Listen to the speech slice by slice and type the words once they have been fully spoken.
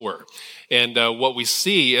sower. And what we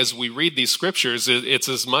see as we read these scriptures, it's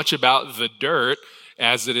as much about the dirt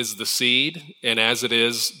as it is the seed and as it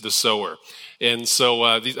is the sower. And so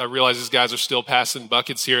I realize these guys are still passing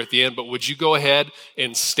buckets here at the end, but would you go ahead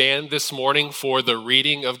and stand this morning for the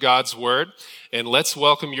reading of God's word? And let's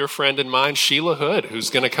welcome your friend and mine, Sheila Hood, who's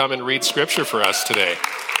going to come and read scripture for us today.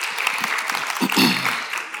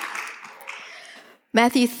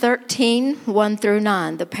 Matthew 13, 1 through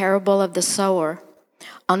 9, the parable of the sower.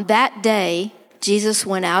 On that day, Jesus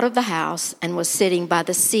went out of the house and was sitting by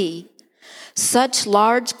the sea. Such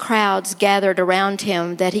large crowds gathered around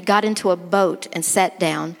him that he got into a boat and sat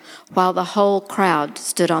down, while the whole crowd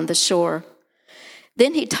stood on the shore.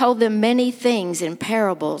 Then he told them many things in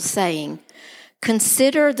parables, saying,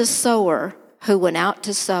 "Consider the sower who went out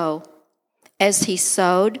to sow. As he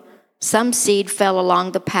sowed, some seed fell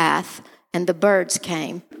along the path, and the birds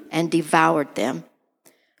came and devoured them.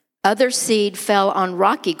 Other seed fell on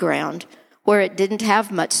rocky ground, where it didn't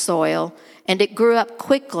have much soil, and it grew up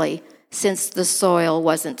quickly, since the soil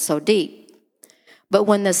wasn't so deep. But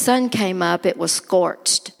when the sun came up, it was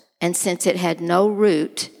scorched, and since it had no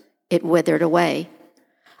root, it withered away.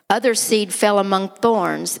 Other seed fell among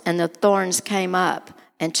thorns, and the thorns came up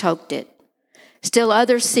and choked it. Still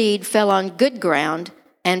other seed fell on good ground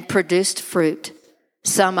and produced fruit,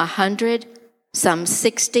 some 100, some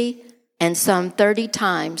 60, and some 30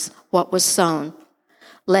 times what was sown.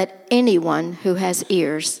 Let anyone who has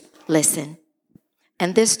ears listen."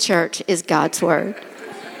 And this, church, is God's word.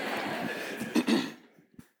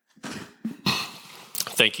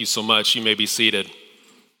 Thank you so much. You may be seated.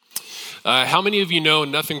 How many of you know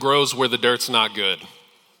nothing grows where the dirt's not good?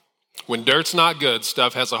 When dirt's not good,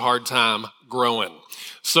 stuff has a hard time growing.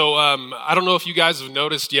 So I don't know if you guys have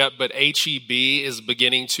noticed yet, but HEB is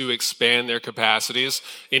beginning to expand their capacities.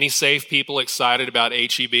 Any safe people excited about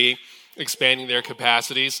HEB expanding their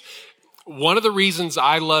capacities? One of the reasons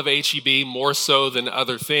I love HEB more so than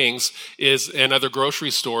other things and other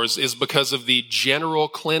grocery stores is because of the general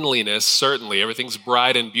cleanliness. Certainly, everything's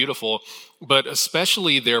bright and beautiful, but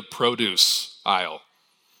especially their produce aisle.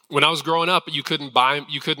 When I was growing up, you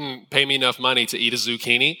couldn't pay me enough money to eat a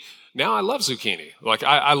zucchini. Now I love zucchini.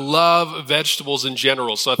 I love vegetables in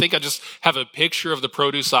general. So I think I just have a picture of the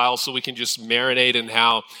produce aisle so we can just marinate in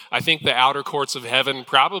how I think the outer courts of heaven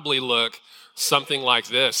probably look something like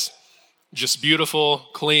this. Just beautiful,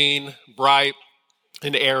 clean, bright,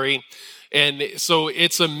 and airy. And so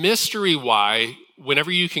it's a mystery why whenever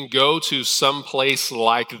you can go to some place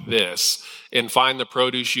like this and find the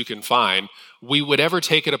produce you can find, we would ever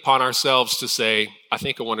take it upon ourselves to say, I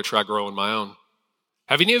think I want to try growing my own.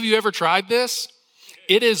 Have any of you ever tried this?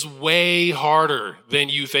 It is way harder than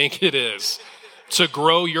you think it is to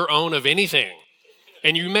grow your own of anything.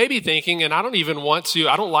 And you may be thinking, and I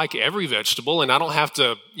don't like every vegetable, and I don't have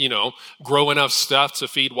to, grow enough stuff to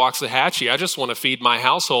feed Waxahachie. I just want to feed my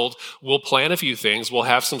household. We'll plant a few things. We'll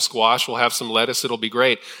have some squash. We'll have some lettuce. It'll be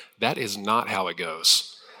great. That is not how it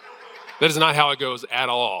goes. That is not how it goes at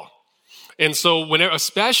all. And so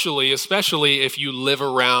especially if you live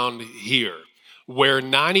around here, where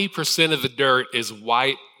 90% of the dirt is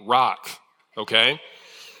white rock, okay?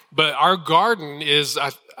 But our garden is,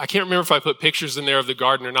 I can't remember if I put pictures in there of the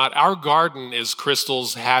garden or not. Our garden is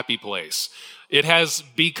Crystal's happy place. It has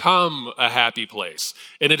become a happy place.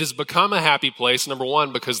 And it has become a happy place, number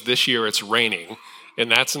one, because this year it's raining.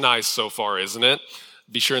 And that's nice so far, isn't it?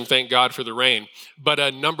 Be sure and thank God for the rain.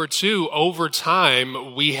 But number two, over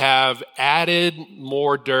time, we have added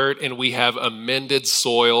more dirt and we have amended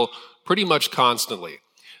soil pretty much constantly.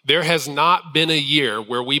 There has not been a year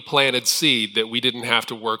where we planted seed that we didn't have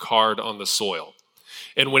to work hard on the soil.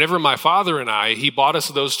 And whenever my father and he bought us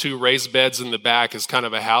those 2 raised beds in the back as kind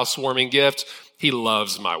of a housewarming gift. He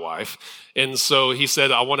loves my wife. And so he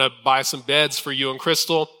said, I want to buy some beds for you and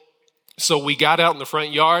Crystal. So we got out in the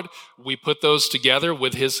front yard. We put those together.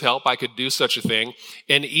 With his help, I could do such a thing.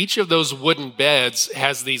 And each of those wooden beds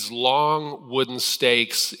has these long wooden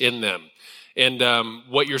stakes in them. And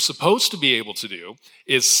what you're supposed to be able to do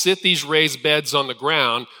is sit these raised beds on the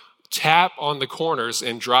ground, tap on the corners,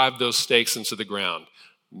 and drive those stakes into the ground.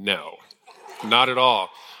 No, not at all.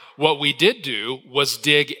 What we did do was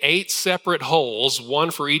dig 8 separate holes,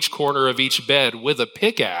 1 for each corner of each bed, with a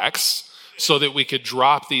pickaxe so that we could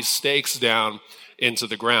drop these stakes down into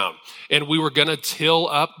the ground. And we were going to till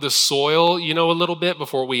up the soil, a little bit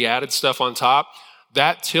before we added stuff on top.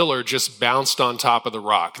 That tiller just bounced on top of the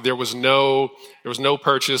rock. There was no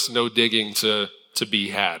purchase, no digging to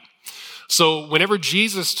be had. So whenever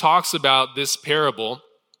Jesus talks about this parable,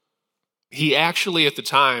 he actually at the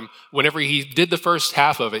time, whenever he did the first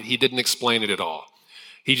half of it, he didn't explain it at all.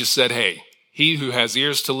 He just said, hey, He who has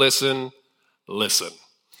ears to listen, listen.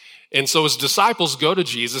 And so his disciples go to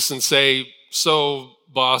Jesus and say, so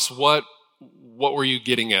boss, what were you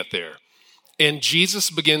getting at there? And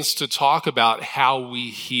Jesus begins to talk about how we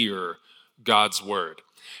hear God's word,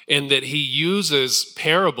 and that he uses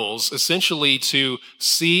parables essentially to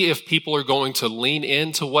see if people are going to lean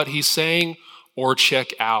into what he's saying or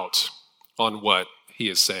check out on what he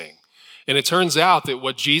is saying. And it turns out that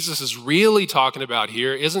what Jesus is really talking about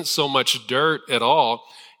here isn't so much dirt at all.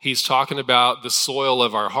 He's talking about the soil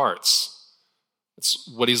of our hearts. That's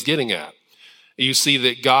what he's getting at. You see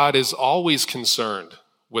that God is always concerned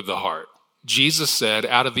with the heart. Jesus said,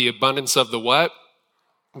 out of the abundance of the what?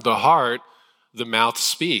 The heart, the mouth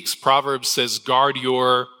speaks. Proverbs says, guard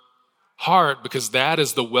your heart, because that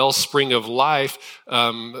is the wellspring of life.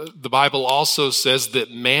 The Bible also says that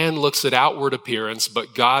man looks at outward appearance,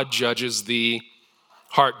 but God judges the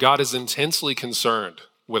heart. God is intensely concerned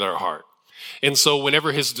with our heart. And so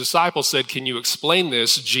whenever his disciples said, can you explain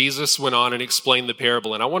this? Jesus went on and explained the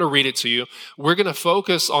parable. And I want to read it to you. We're going to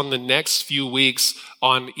focus on the next few weeks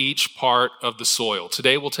on each part of the soil.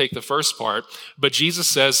 Today we'll take the first part. But Jesus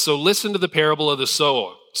says, so listen to the parable of the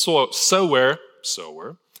sower.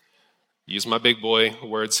 Use my big boy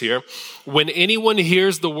words here. When anyone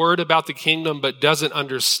hears the word about the kingdom but doesn't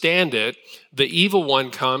understand it, the evil one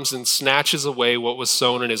comes and snatches away what was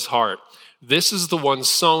sown in his heart. This is the one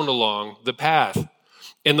sown along the path.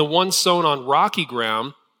 And the one sown on rocky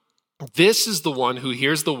ground, this is the one who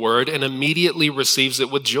hears the word and immediately receives it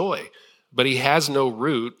with joy. But he has no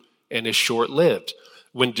root and is short-lived.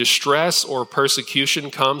 When distress or persecution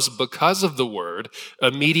comes because of the word,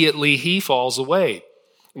 immediately he falls away.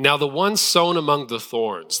 Now the one sown among the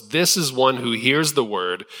thorns, this is one who hears the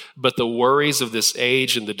word, but the worries of this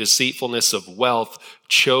age and the deceitfulness of wealth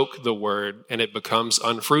choke the word, and it becomes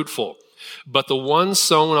unfruitful. But the one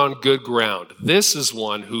sown on good ground, this is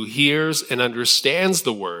one who hears and understands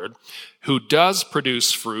the word, who does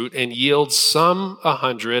produce fruit and yields some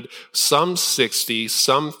 100, some 60,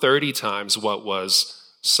 some 30 times what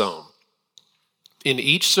was sown. In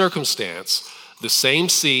each circumstance, the same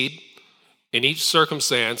seed, in each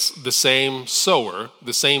circumstance, the same sower,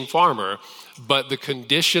 the same farmer, but the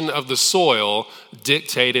condition of the soil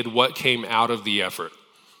dictated what came out of the effort.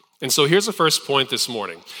 And so here's the first point this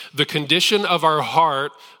morning. The condition of our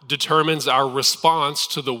heart determines our response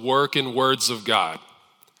to the work and words of God.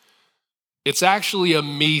 It's actually a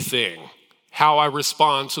me thing, how I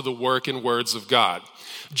respond to the work and words of God.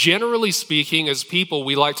 Generally speaking, as people,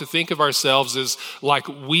 we like to think of ourselves as like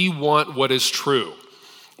we want what is true.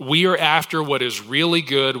 We are after what is really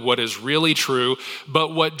good, what is really true.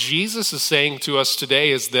 But what Jesus is saying to us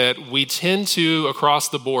today is that we tend to, across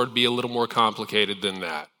the board, be a little more complicated than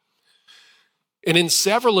that. And in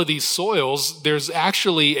several of these soils, there's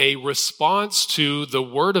actually a response to the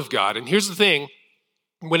word of God. And here's the thing.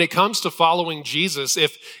 When it comes to following Jesus,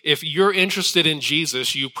 if you're interested in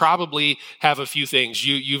Jesus, you probably have a few things.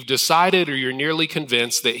 You've decided or you're nearly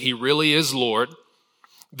convinced that he really is Lord,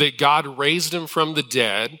 that God raised him from the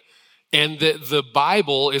dead, and that the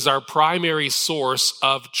Bible is our primary source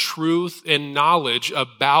of truth and knowledge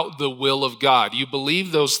about the will of God. You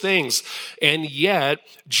believe those things, and yet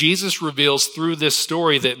Jesus reveals through this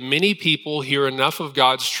story that many people hear enough of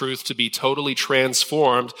God's truth to be totally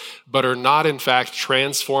transformed, but are not in fact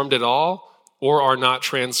transformed at all, or are not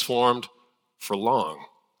transformed for long.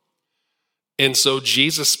 And so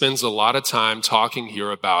Jesus spends a lot of time talking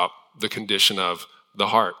here about the condition of the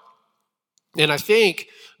heart. And I think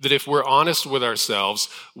that if we're honest with ourselves,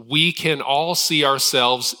 we can all see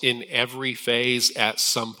ourselves in every phase at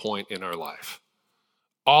some point in our life.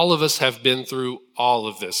 All of us have been through all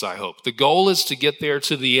of this, I hope. The goal is to get there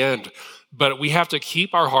to the end, but we have to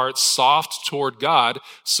keep our hearts soft toward God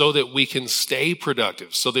so that we can stay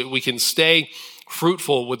productive, so that we can stay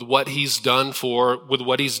fruitful with what he's done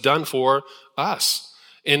for us.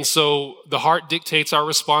 And so the heart dictates our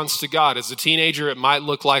response to God. As a teenager, it might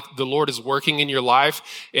look like the Lord is working in your life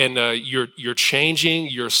and you're changing,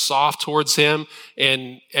 you're soft towards him.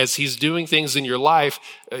 And as he's doing things in your life,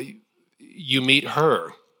 you meet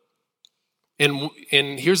her.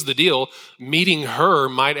 And here's the deal, meeting her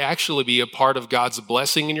might actually be a part of God's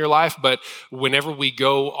blessing in your life, but whenever we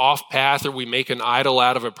go off path or we make an idol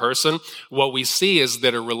out of a person, what we see is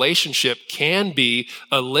that a relationship can be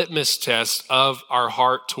a litmus test of our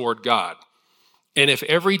heart toward God. And if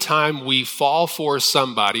every time we fall for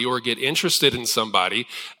somebody or get interested in somebody,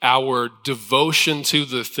 our devotion to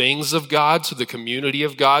the things of God, to the community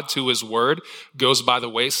of God, to his word goes by the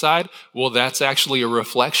wayside, well, that's actually a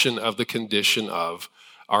reflection of the condition of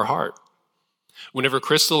our heart. Whenever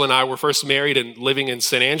Crystal and I were first married and living in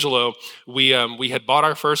San Angelo, we had bought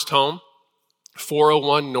our first home,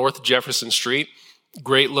 401 North Jefferson Street.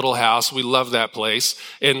 Great little house. We love that place.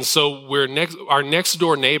 And so our next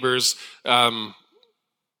door neighbors, they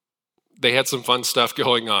had some fun stuff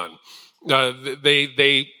going on.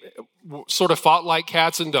 They sort of fought like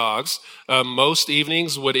cats and dogs. Most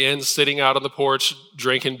evenings would end sitting out on the porch,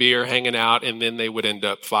 drinking beer, hanging out, and then they would end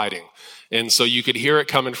up fighting. And so you could hear it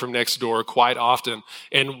coming from next door quite often.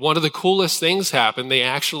 And one of the coolest things happened. They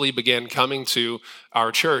actually began coming to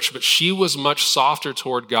our church, but she was much softer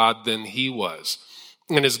toward God than he was.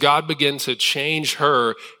 And as God began to change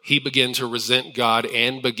her, he began to resent God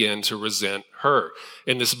and began to resent her.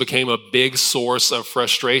 And this became a big source of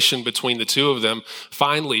frustration between the two of them.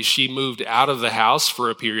 Finally, she moved out of the house for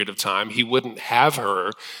a period of time. He wouldn't have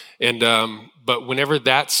her. But whenever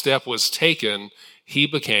that step was taken, he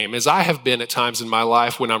became, as I have been at times in my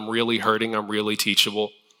life when I'm really hurting, I'm really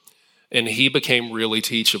teachable. And he became really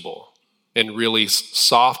teachable and really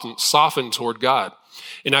softened toward God.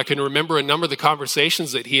 And I can remember a number of the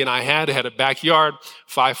conversations that he and I had a backyard,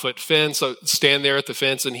 5-foot fence. So I'd stand there at the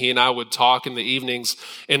fence and he and I would talk in the evenings.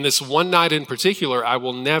 And this one night in particular, I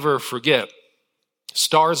will never forget.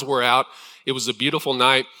 Stars were out. It was a beautiful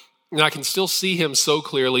night. And I can still see him so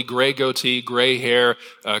clearly, gray goatee, gray hair,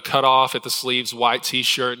 cut off at the sleeves, white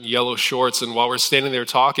t-shirt and yellow shorts. And while we're standing there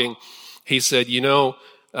talking, he said,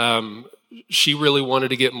 she really wanted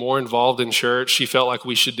to get more involved in church. She felt like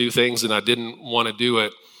we should do things and I didn't want to do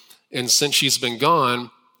it. And since she's been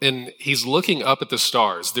gone, and he's looking up at the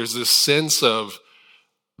stars, there's this sense of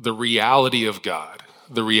the reality of God,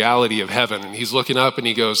 the reality of heaven. And he's looking up and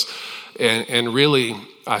he goes, and really,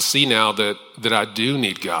 I see now that I do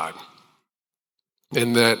need God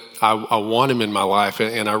and that I want him in my life.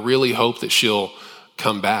 And I really hope that she'll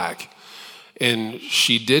come back. And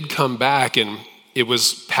she did come back, and it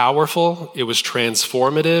was powerful, it was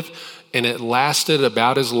transformative, and it lasted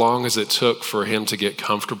about as long as it took for him to get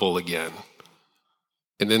comfortable again.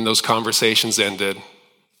 And then those conversations ended,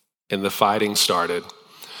 and the fighting started.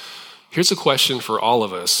 Here's a question for all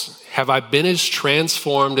of us. Have I been as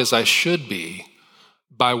transformed as I should be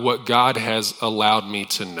by what God has allowed me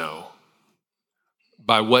to know,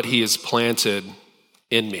 by what he has planted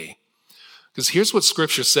in me? Because here's what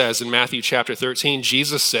Scripture says in Matthew chapter 13.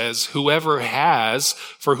 Jesus says, whoever has,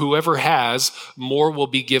 more will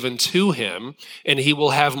be given to him, and he will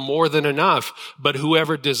have more than enough. But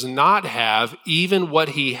whoever does not have, even what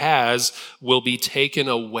he has, will be taken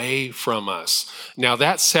away from us. Now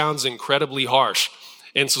that sounds incredibly harsh.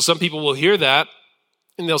 And so some people will hear that,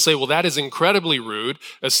 and they'll say, well, that is incredibly rude.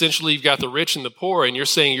 Essentially, you've got the rich and the poor, and you're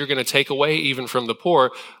saying you're going to take away even from the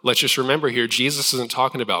poor. Let's just remember here, Jesus isn't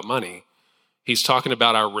talking about money. He's talking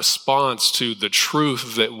about our response to the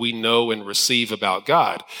truth that we know and receive about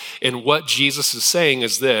God. And what Jesus is saying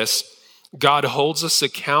is this: God holds us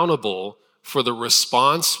accountable for the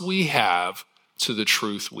response we have to the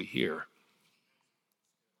truth we hear.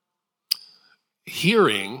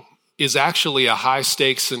 Hearing is actually a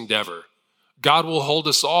high-stakes endeavor. God will hold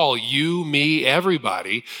us all, you, me,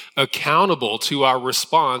 everybody, accountable to our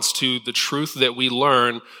response to the truth that we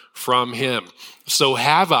learn from him. So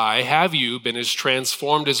have you been as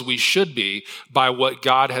transformed as we should be by what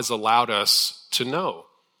God has allowed us to know?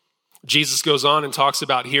 Jesus goes on and talks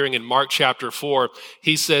about hearing in Mark chapter 4.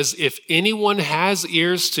 He says, if anyone has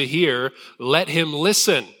ears to hear, let him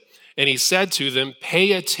listen. And he said to them,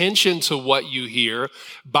 pay attention to what you hear.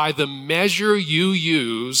 By the measure you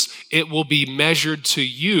use, it will be measured to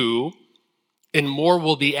you, and more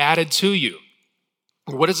will be added to you.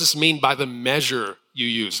 What does this mean by the measure you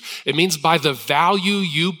use? It means by the value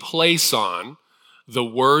you place on the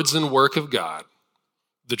words and work of God,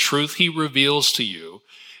 the truth he reveals to you.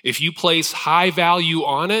 If you place high value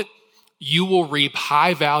on it, you will reap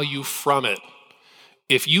high value from it.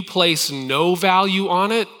 If you place no value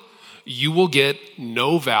on it, you will get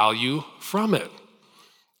no value from it.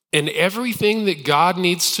 And everything that God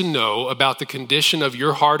needs to know about the condition of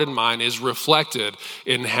your heart and mind is reflected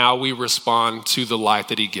in how we respond to the light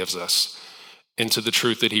that he gives us and to the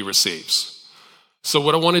truth that he receives. So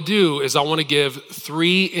what I want to do is I want to give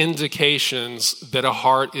 3 indications that a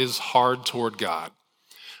heart is hard toward God.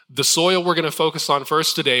 The soil we're going to focus on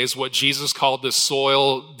first today is what Jesus called the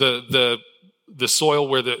soil, the soil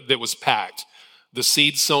where that was packed. The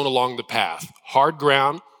seed sown along the path, hard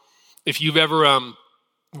ground. If you've ever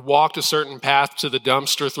walked a certain path to the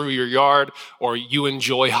dumpster through your yard, or you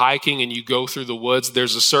enjoy hiking and you go through the woods,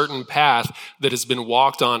 there's a certain path that has been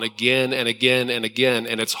walked on again and again and again,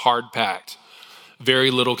 and it's hard packed.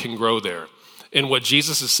 Very little can grow there. And what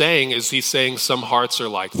Jesus is saying is he's saying some hearts are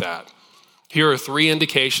like that. Here are 3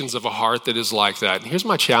 indications of a heart that is like that. And here's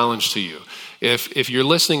my challenge to you. If you're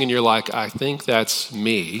listening and you're like, I think that's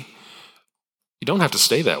me, you don't have to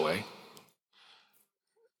stay that way.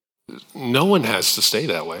 No one has to stay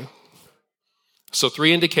that way. So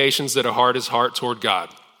 3 indications that a heart is heart toward God.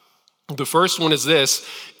 The first one is this: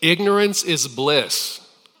 ignorance is bliss.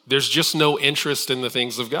 There's just no interest in the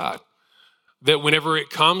things of God. That whenever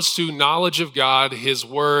it comes to knowledge of God, his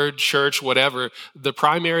word, church, whatever, the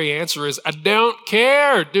primary answer is, I don't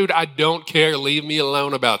care. Dude, I don't care. Leave me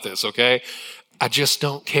alone about this, okay? I just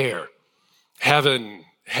don't care. Heaven,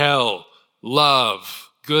 hell, love,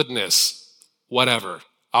 goodness, whatever.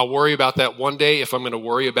 I'll worry about that one day if I'm going to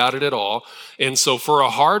worry about it at all. And so for a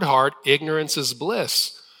hard heart, ignorance is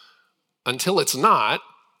bliss. Until it's not,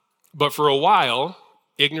 but for a while,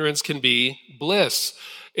 ignorance can be bliss.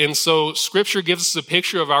 And so Scripture gives us a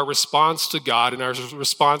picture of our response to God and our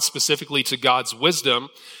response specifically to God's wisdom,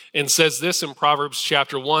 and says this in Proverbs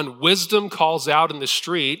chapter 1, wisdom calls out in the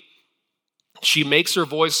street. She makes her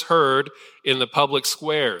voice heard in the public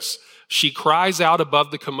squares. She cries out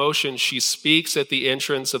above the commotion. She speaks at the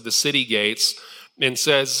entrance of the city gates and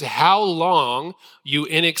says, how long, you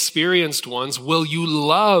inexperienced ones, will you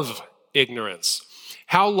love ignorance?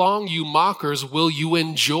 How long, you mockers, will you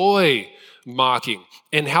enjoy mocking?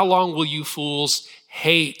 And how long will you fools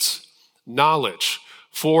hate knowledge?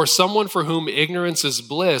 For someone for whom ignorance is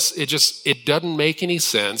bliss, it doesn't make any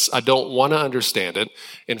sense. I don't want to understand it.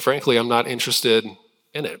 And frankly, I'm not interested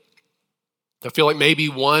in it. I feel like maybe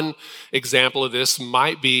one example of this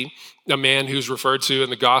might be a man who's referred to in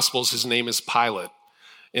the Gospels. His name is Pilate.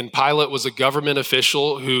 And Pilate was a government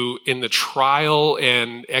official who, in the trial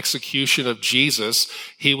and execution of Jesus,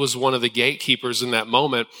 he was one of the gatekeepers in that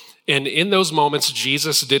moment. And in those moments,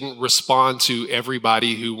 Jesus didn't respond to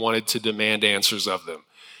everybody who wanted to demand answers of them.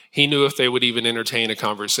 He knew if they would even entertain a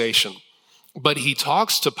conversation. But he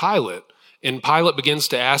talks to Pilate, and Pilate begins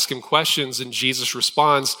to ask him questions, and Jesus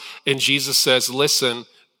responds, and Jesus says, listen,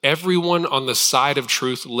 everyone on the side of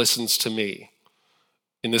truth listens to me.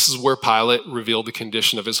 And this is where Pilate revealed the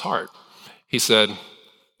condition of his heart. He said,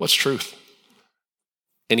 what's truth?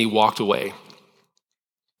 And he walked away.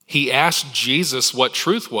 He asked Jesus what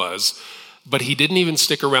truth was, but he didn't even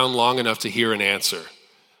stick around long enough to hear an answer.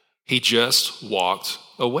 He just walked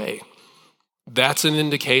away. That's an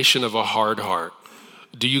indication of a hard heart.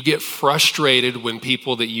 Do you get frustrated when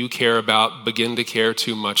people that you care about begin to care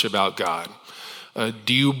too much about God?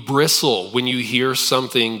 Do you bristle when you hear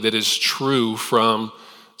something that is true from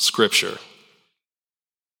Scripture?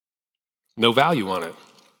 No value on it.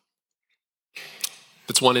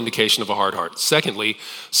 That's one indication of a hard heart. Secondly,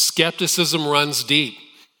 skepticism runs deep,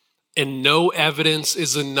 and no evidence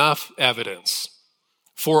is enough evidence.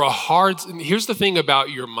 Here's the thing about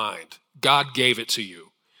your mind. God gave it to you.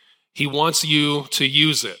 He wants you to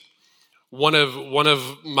use it. One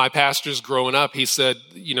of my pastors growing up, he said,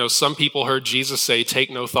 some people heard Jesus say, take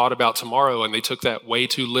no thought about tomorrow, and they took that way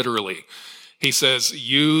too literally. He says,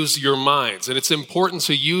 use your minds. And it's important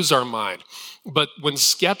to use our mind. But when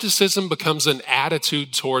skepticism becomes an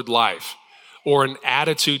attitude toward life or an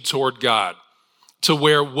attitude toward God, to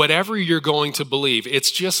where whatever you're going to believe,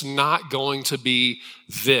 it's just not going to be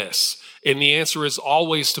this. And the answer is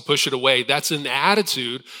always to push it away. That's an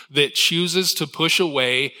attitude that chooses to push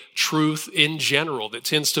away truth in general, that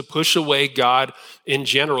tends to push away God in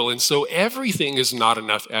general. And so everything is not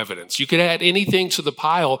enough evidence. You could add anything to the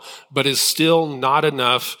pile, but is still not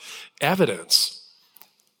enough evidence.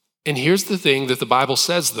 And here's the thing that the Bible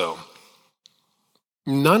says, though.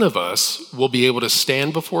 None of us will be able to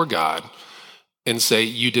stand before God and say,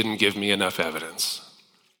 you didn't give me enough evidence.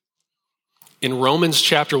 In Romans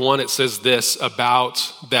chapter 1, it says this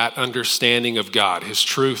about that understanding of God, his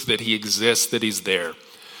truth, that he exists, that he's there.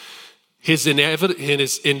 His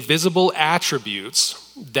invisible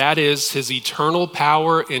attributes, that is, his eternal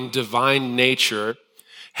power and divine nature,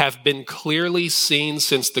 have been clearly seen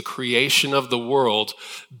since the creation of the world,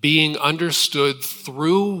 being understood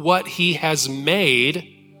through what he has made.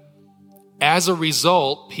 As a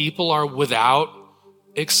result, people are without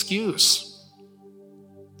excuse.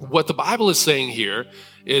 What the Bible is saying here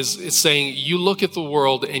is it's saying you look at the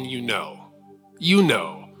world and you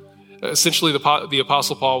know. Essentially, the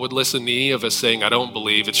Apostle Paul would listen to any of us saying, I don't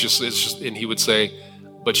believe, it's just, and he would say,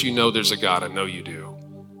 but you know there's a God, I know you do.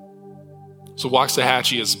 So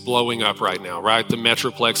Waxahachie is blowing up right now, right? The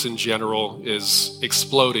Metroplex in general is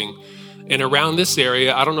exploding. And around this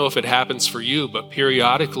area, I don't know if it happens for you, but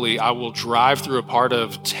periodically I will drive through a part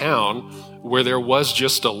of town where there was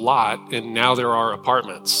just a lot and now there are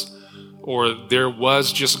apartments. Or there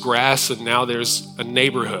was just grass and now there's a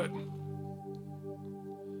neighborhood.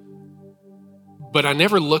 But I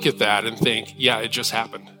never look at that and think, yeah, it just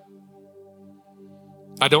happened.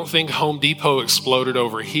 I don't think Home Depot exploded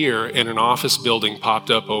over here and an office building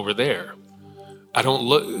popped up over there.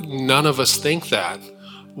 None of us think that.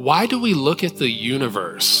 Why do we look at the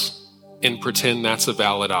universe and pretend that's a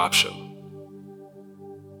valid option?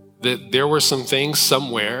 That there were some things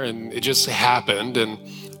somewhere and it just happened, and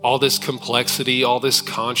all this complexity, all this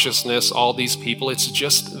consciousness, all these people, it's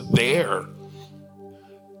just there.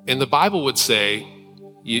 And the Bible would say,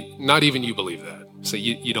 not even you believe that. Say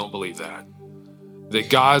you don't believe that. That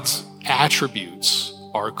God's attributes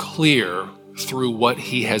are clear through what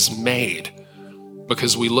he has made.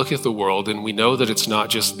 Because we look at the world and we know that it's not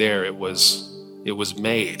just there, it was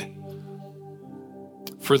made.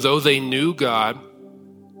 For though they knew God,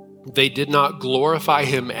 they did not glorify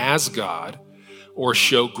him as God or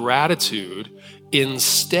show gratitude.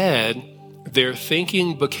 Instead, their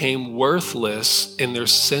thinking became worthless and their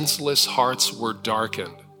senseless hearts were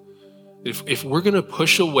darkened. If we're going to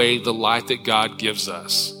push away the light that God gives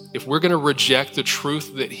us, if we're going to reject the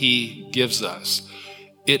truth that he gives us,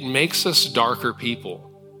 it makes us darker people.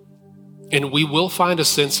 And we will find a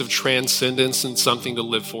sense of transcendence and something to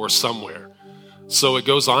live for somewhere. So it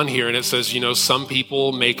goes on here and it says, some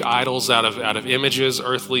people make idols out of images,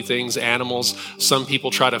 earthly things, animals. Some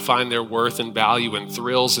people try to find their worth and value in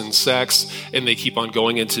thrills and sex, and they keep on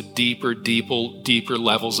going into deeper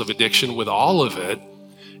levels of addiction with all of it.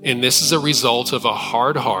 And this is a result of a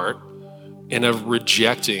hard heart and of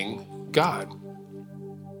rejecting God.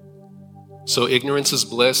 So ignorance is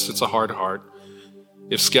bliss, it's a hard heart.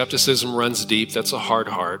 If skepticism runs deep, that's a hard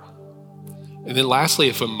heart. And then lastly,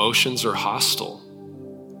 if emotions are hostile.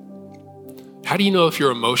 How do you know if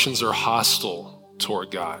your emotions are hostile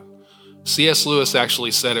toward God? C.S. Lewis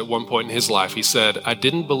actually said at one point in his life, he said, I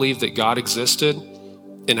didn't believe that God existed,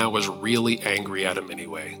 and I was really angry at him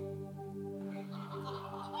anyway.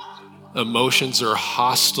 Emotions are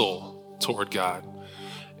hostile toward God.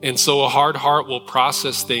 And so a hard heart will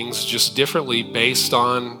process things just differently based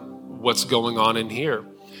on what's going on in here.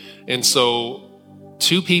 And so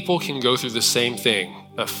two people can go through the same thing,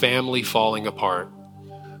 a family falling apart.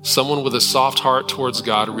 Someone with a soft heart towards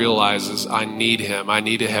God realizes, I need him. I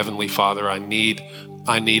need a heavenly Father. I need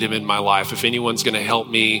him in my life. If anyone's going to help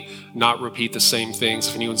me not repeat the same things,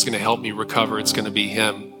 if anyone's going to help me recover, it's going to be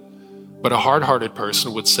him. But a hard-hearted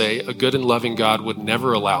person would say, a good and loving God would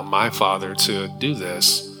never allow my Father to do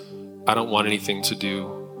this. I don't want anything to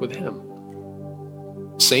do with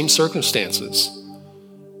him. Same circumstances,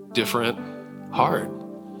 different heart.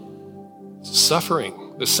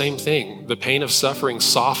 Suffering, the same thing. The pain of suffering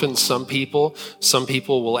softens some people. Some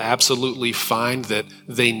people will absolutely find that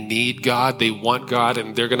they need God, they want God,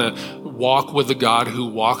 and they're going to walk with the God who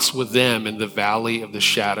walks with them in the valley of the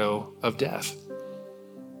shadow of death.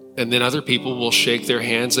 And then other people will shake their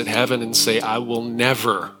hands at heaven and say, I will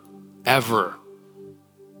never, ever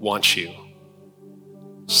want you.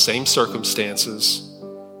 Same circumstances,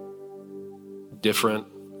 different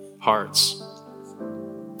hearts.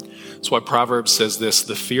 That's why Proverbs says this,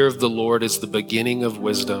 the fear of the Lord is the beginning of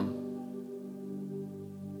wisdom,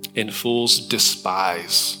 and fools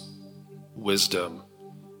despise wisdom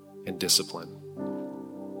and discipline.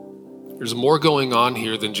 There's more going on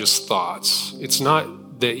here than just thoughts. It's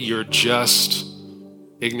not that you're just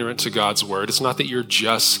ignorant to God's word. It's not that you're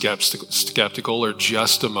just skeptical or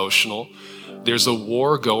just emotional. There's a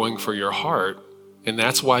war going for your heart. And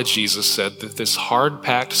that's why Jesus said that this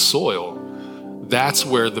hard-packed soil, that's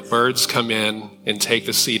where the birds come in and take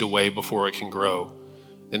the seed away before it can grow.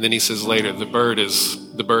 And then he says later, the bird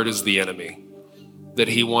is the enemy. That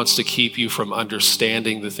he wants to keep you from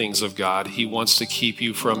understanding the things of God. He wants to keep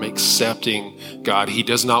you from accepting God. He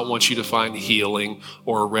does not want you to find healing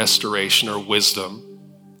or restoration or wisdom.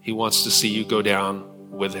 He wants to see you go down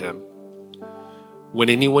with him. When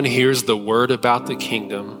anyone hears the word about the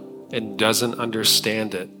kingdom and doesn't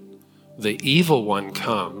understand it, the evil one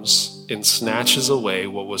comes and snatches away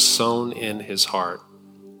what was sown in his heart.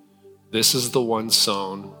 This is the one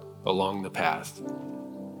sown along the path.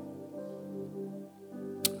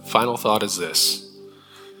 Final thought is this.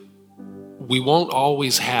 We won't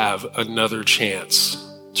always have another chance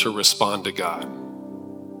to respond to God.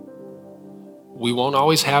 We won't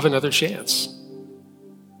always have another chance.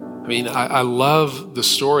 I mean, I love the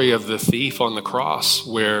story of the thief on the cross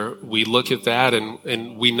where we look at that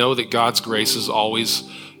and we know that God's grace is always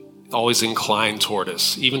inclined toward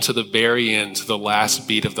us, even to the very end, to the last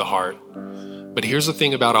beat of the heart. But here's the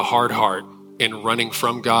thing about a hard heart and running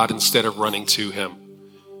from God instead of running to him.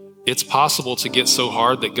 It's possible to get so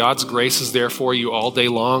hard that God's grace is there for you all day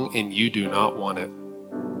long and you do not want it.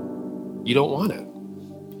 You don't want it.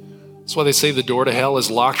 That's why they say the door to hell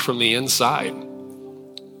is locked from the inside.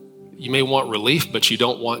 You may want relief, but you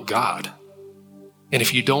don't want God. And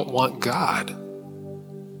if you don't want God,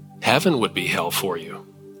 heaven would be hell for you.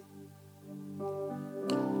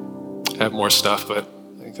 I have more stuff, but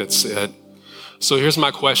I think that's it. So here's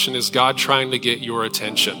my question. Is God trying to get your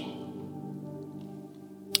attention?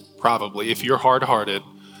 Probably. If you're hard-hearted,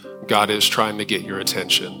 God is trying to get your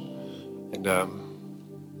attention. And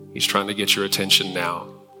he's trying to get your attention now.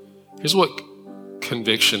 Here's what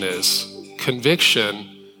conviction is. Conviction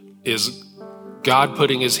is God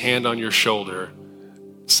putting his hand on your shoulder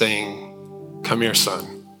saying, come here,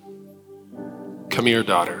 son. Come here,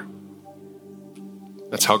 daughter.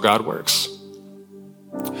 That's how God works.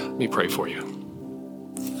 Let me pray for you.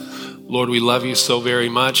 Lord, we love you so very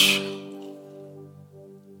much.